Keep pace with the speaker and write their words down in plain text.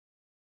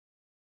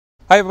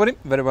Hi everybody,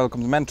 very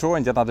welcome to Mentour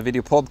and yet another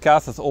video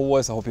podcast. As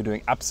always, I hope you're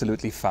doing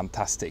absolutely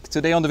fantastic.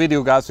 Today on the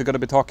video, guys, we're going to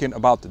be talking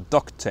about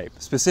duct tape.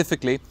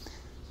 Specifically,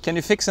 can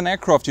you fix an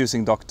aircraft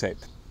using duct tape?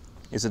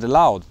 Is it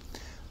allowed?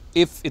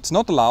 If it's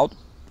not allowed,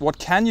 what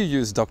can you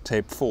use duct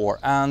tape for?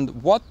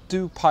 And what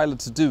do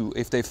pilots do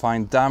if they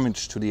find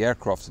damage to the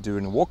aircraft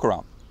during a walk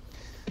around?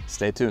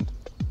 Stay tuned.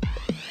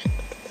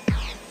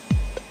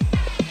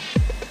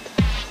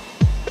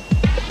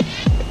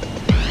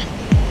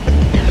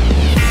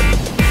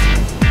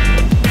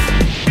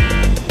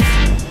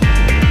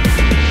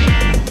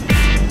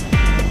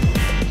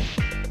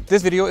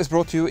 This video is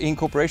brought to you in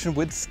cooperation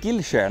with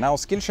Skillshare. Now,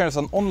 Skillshare is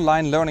an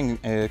online learning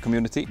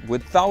community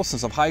with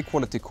thousands of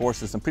high-quality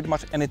courses and pretty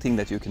much anything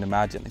that you can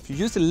imagine. If you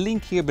use the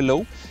link here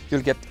below,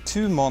 you'll get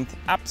 2 months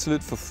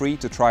absolute for free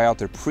to try out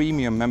their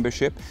premium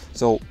membership.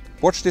 So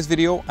watch this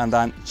video and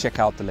then check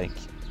out the link.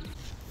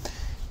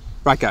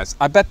 Right guys,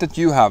 I bet that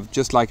you have,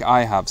 just like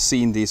I have,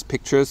 seen these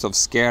pictures of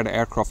scared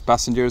aircraft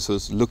passengers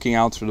who's looking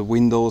out through the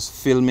windows,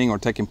 filming or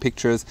taking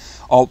pictures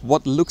of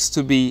what looks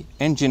to be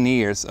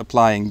engineers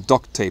applying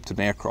duct tape to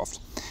an aircraft.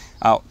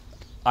 Now,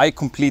 I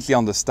completely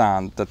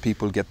understand that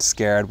people get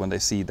scared when they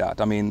see that.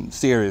 I mean,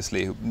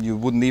 seriously, you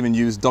wouldn't even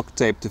use duct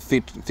tape to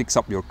fix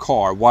up your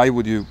car. Why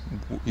would you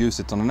use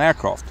it on an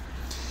aircraft?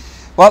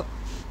 Well,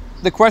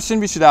 the question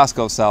we should ask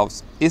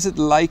ourselves, is it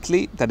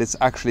likely that it's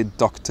actually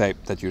duct tape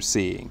that you're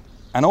seeing?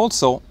 And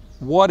also,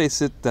 what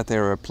is it that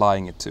they're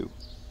applying it to?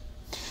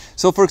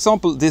 So for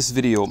example, this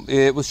video,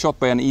 it was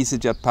shot by an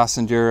EasyJet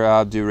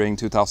passenger during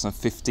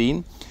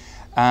 2015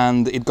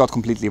 and it got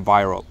completely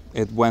viral.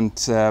 It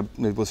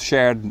was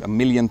shared 1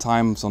 million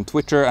times on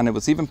Twitter and it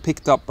was even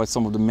picked up by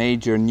some of the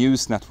major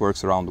news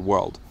networks around the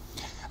world.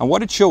 And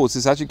what it shows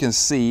is, as you can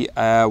see,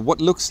 what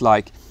looks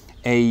like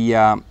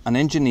an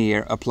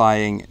engineer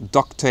applying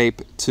duct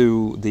tape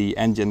to the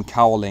engine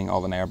cowling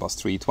of an Airbus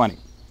 320.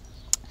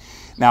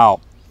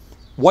 Now,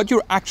 what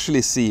you're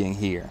actually seeing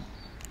here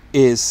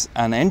is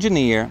an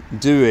engineer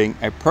doing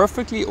a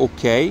perfectly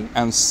okay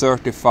and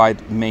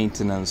certified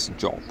maintenance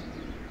job.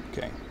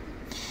 Okay.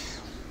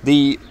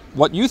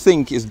 What you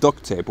think is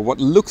duct tape, or what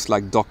looks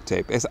like duct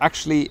tape, is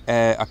actually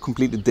a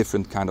completely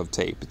different kind of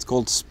tape. It's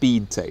called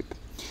speed tape.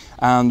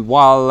 And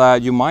while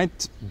you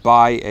might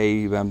buy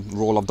a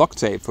roll of duct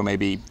tape for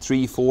maybe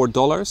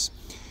 $3–4,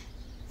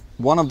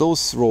 one of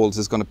those rolls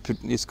is going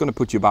to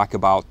put you back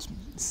about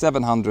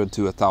 $700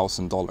 to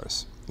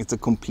 $1,000. It's a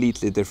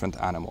completely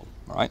different animal,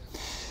 all right?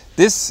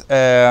 This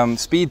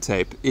speed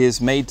tape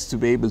is made to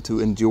be able to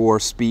endure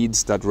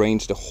speeds that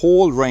range the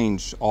whole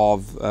range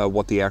of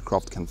what the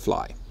aircraft can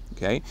fly,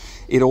 okay?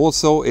 It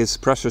also is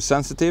pressure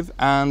sensitive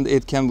and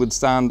it can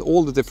withstand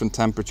all the different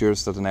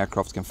temperatures that an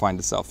aircraft can find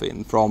itself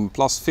in, from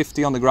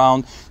 +50 on the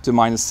ground to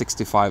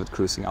 -65 at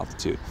cruising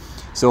altitude.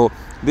 So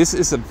this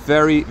is a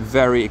very,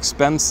 very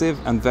expensive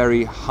and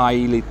very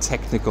highly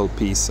technical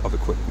piece of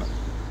equipment.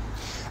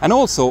 And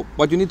also,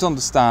 what you need to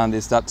understand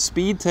is that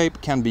speed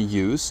tape can be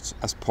used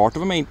as part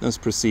of a maintenance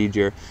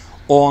procedure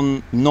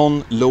on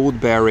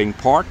non-load-bearing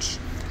parts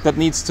that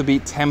needs to be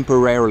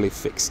temporarily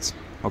fixed.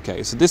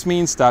 Okay, so this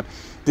means that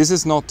this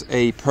is not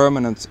a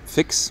permanent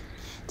fix.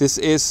 This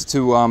is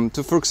to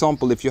for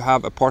example, if you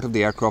have a part of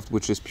the aircraft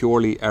which is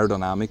purely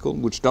aerodynamical,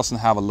 which doesn't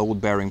have a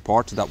load-bearing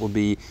part, that would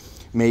be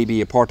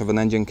maybe a part of an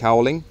engine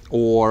cowling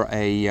or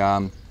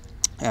a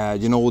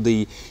you know,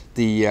 the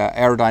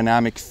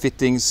aerodynamic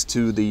fittings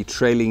to the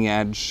trailing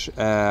edge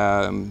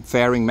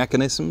fairing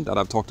mechanism that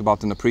I've talked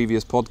about in a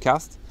previous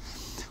podcast.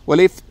 Well,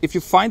 if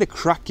you find a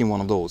crack in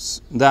one of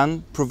those,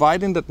 then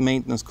providing that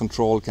maintenance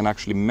control can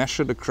actually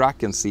measure the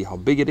crack and see how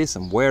big it is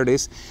and where it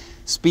is,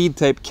 speed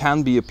tape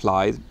can be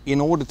applied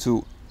in order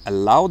to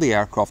allow the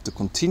aircraft to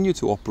continue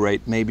to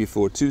operate maybe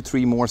for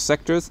 2–3 more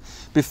sectors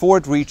before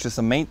it reaches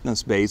a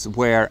maintenance base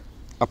where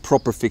a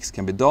proper fix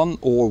can be done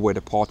or where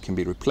the part can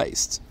be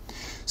replaced.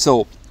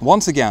 So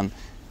once again,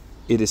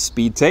 it is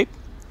speed tape,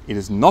 it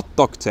is not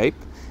duct tape,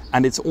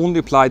 and it's only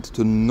applied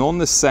to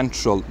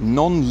non-essential,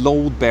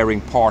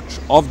 non-load-bearing parts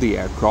of the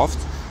aircraft,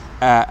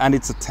 and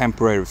it's a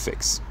temporary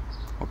fix.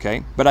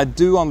 Okay, but I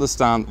do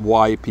understand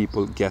why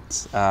people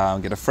get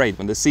afraid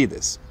when they see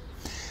this.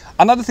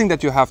 Another thing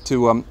that you have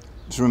to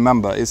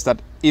remember is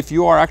that if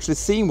you are actually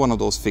seeing one of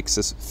those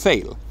fixes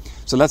fail,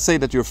 so let's say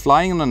that you're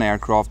flying on an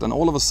aircraft and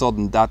all of a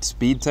sudden that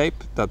speed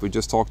tape that we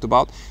just talked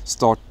about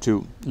start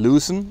to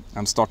loosen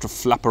and start to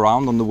flap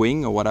around on the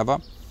wing or whatever,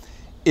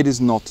 it is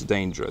not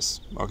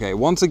dangerous. Okay,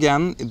 once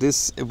again,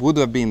 it would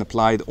have been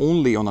applied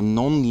only on a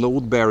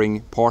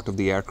non-load-bearing part of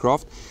the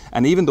aircraft,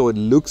 and even though it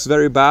looks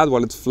very bad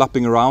while it's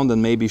flapping around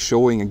and maybe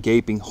showing a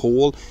gaping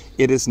hole,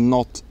 it is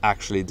not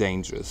actually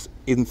dangerous.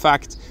 In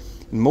fact,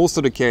 in most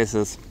of the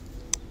cases,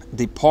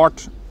 the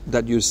part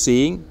that you're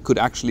seeing could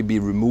actually be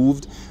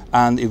removed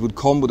and it would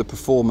come with a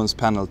performance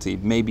penalty,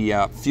 maybe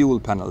a fuel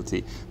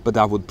penalty, but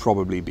that would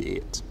probably be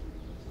it.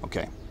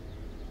 Okay.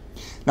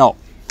 Now,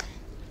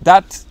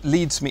 that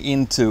leads me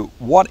into,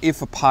 what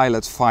if a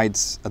pilot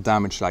finds a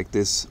damage like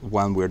this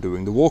when we're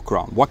doing the walk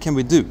around? What can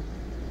we do?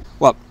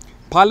 Well,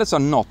 Pilots are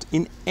not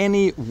in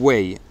any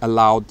way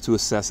allowed to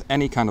assess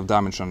any kind of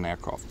damage on an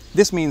aircraft.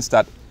 This means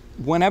that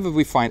whenever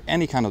we find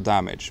any kind of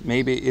damage,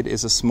 maybe it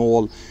is a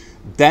small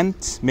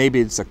dent, maybe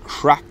it's a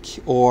crack,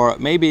 or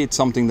maybe it's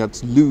something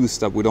that's loose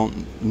that we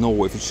don't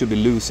know if it should be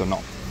loose or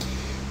not.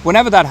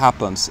 Whenever that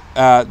happens,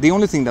 the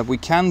only thing that we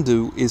can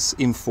do is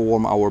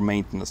inform our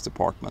maintenance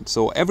department.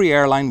 So every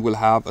airline will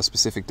have a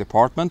specific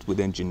department with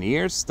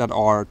engineers that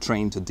are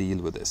trained to deal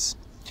with this.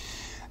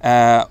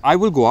 I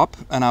will go up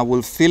and I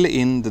will fill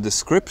in the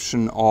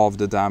description of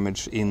the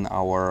damage in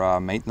our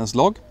maintenance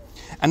log.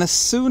 And as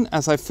soon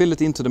as I fill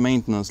it into the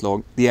maintenance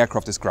log, the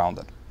aircraft is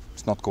grounded.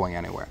 It's not going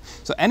anywhere.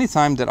 So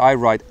anytime that I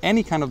write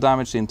any kind of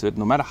damage into it,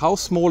 no matter how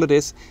small it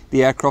is,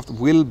 the aircraft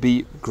will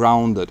be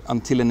grounded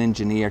until an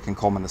engineer can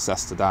come and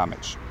assess the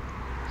damage.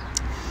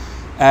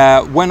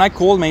 When I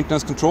call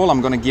maintenance control,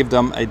 I'm going to give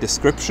them a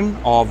description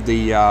of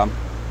the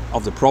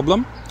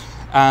problem,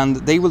 and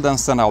they will then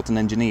send out an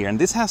engineer. And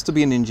this has to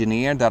be an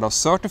engineer that are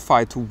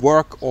certified to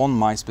work on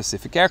my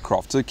specific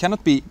aircraft. So it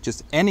cannot be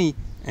just any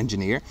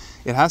engineer.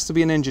 It has to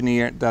be an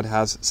engineer that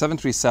has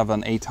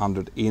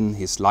 737-800 in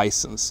his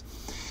license.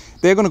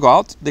 They're going to go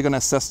out, they're going to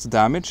assess the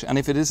damage, and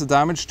if it is a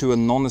damage to a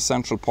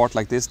non-essential part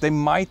like this, they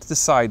might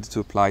decide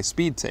to apply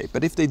speed tape.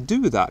 But if they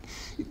do that,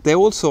 they're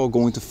also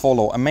going to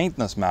follow a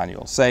maintenance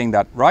manual saying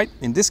that, right,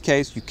 in this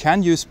case you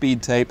can use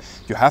speed tape,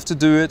 you have to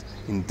do it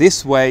in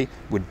this way,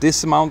 with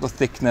this amount of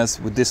thickness,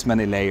 with this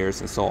many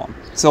layers and so on.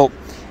 So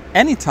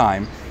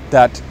anytime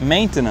that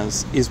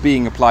maintenance is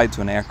being applied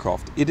to an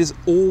aircraft, it is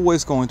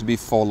always going to be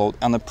followed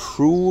an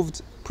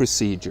approved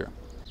procedure.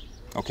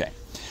 Okay,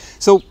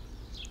 so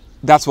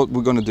that's what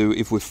we're going to do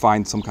if we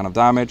find some kind of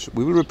damage.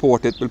 We will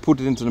report it, we'll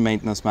put it into the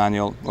maintenance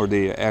manual or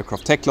the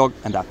aircraft tech log,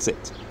 and that's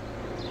it.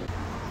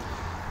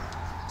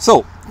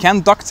 So,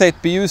 can duct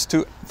tape be used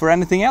for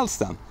anything else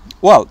then?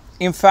 Well,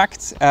 in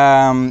fact,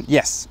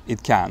 yes,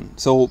 it can.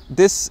 So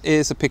this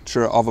is a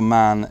picture of a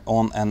man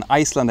on an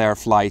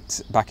Icelandair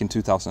flight back in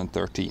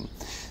 2013.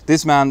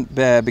 This man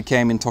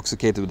became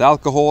intoxicated with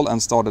alcohol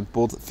and started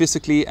both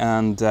physically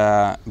and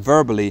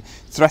verbally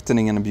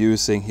threatening and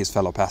abusing his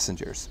fellow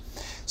passengers.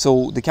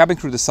 So the cabin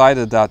crew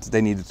decided that they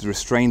needed to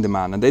restrain the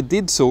man, and they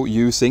did so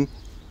using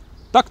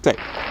duct tape.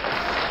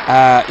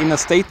 In a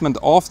statement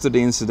after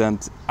the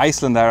incident,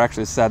 Icelandair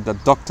actually said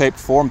that duct tape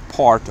formed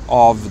part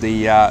of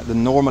the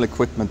normal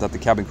equipment that the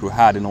cabin crew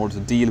had in order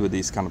to deal with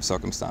these kind of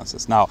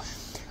circumstances. Now,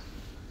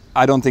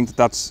 I don't think that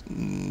that's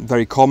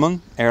very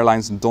common.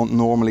 Airlines don't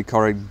normally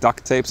carry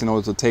duct tapes in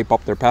order to tape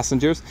up their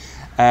passengers,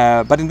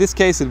 but in this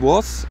case it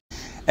was.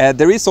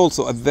 There is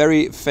also a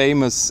very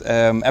famous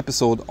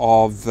episode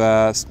of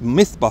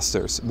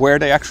Mythbusters where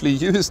they actually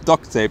use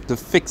duct tape to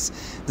fix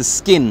the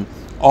skin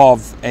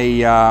of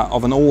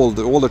an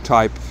older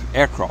type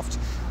aircraft.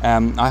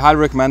 I highly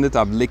recommend it.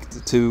 I've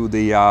linked to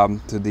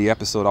the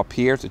episode up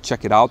here to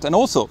check it out. And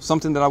also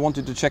something that I want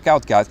you to check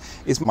out, guys,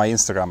 is my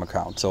Instagram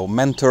account. So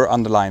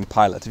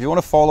Mentour_Pilot. If you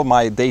want to follow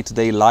my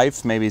day-to-day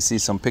life, maybe see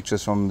some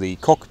pictures from the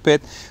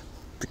cockpit,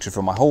 picture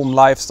from my home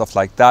life, stuff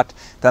like that,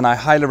 then I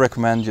highly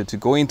recommend you to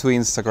go into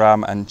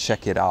Instagram and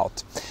check it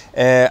out.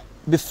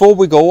 Before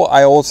we go,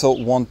 I also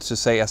want to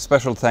say a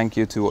special thank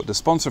you to the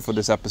sponsor for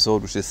this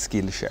episode, which is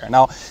Skillshare.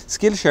 Now,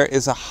 Skillshare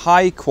is a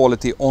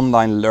high-quality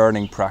online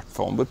learning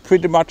platform with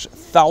pretty much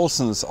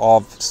thousands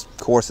of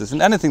courses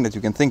and anything that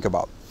you can think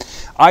about.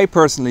 I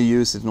personally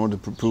use it in order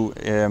to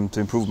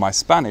improve my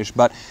Spanish,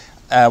 but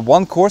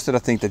one course that I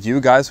think that you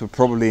guys would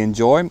probably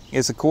enjoy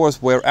is a course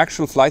where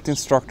actual flight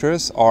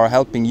instructors are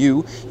helping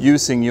you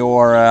using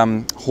your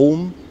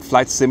home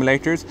flight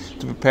simulators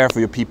to prepare for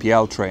your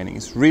PPL training.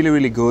 It's really,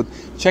 really good.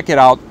 Check it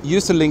out.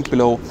 Use the link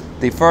below.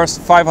 The first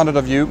 500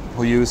 of you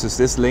who uses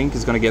this link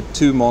is going to get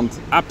 2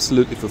 months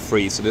absolutely for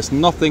free. So there's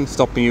nothing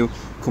stopping you,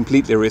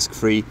 completely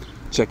risk-free.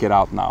 Check it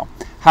out now.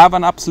 Have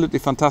an absolutely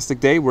fantastic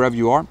day wherever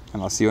you are,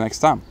 and I'll see you next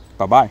time.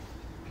 Bye-bye.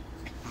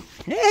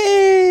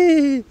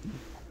 Yay!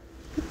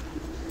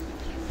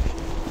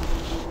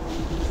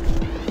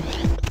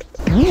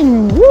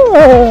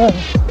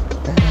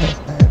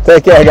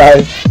 Take care,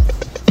 guys.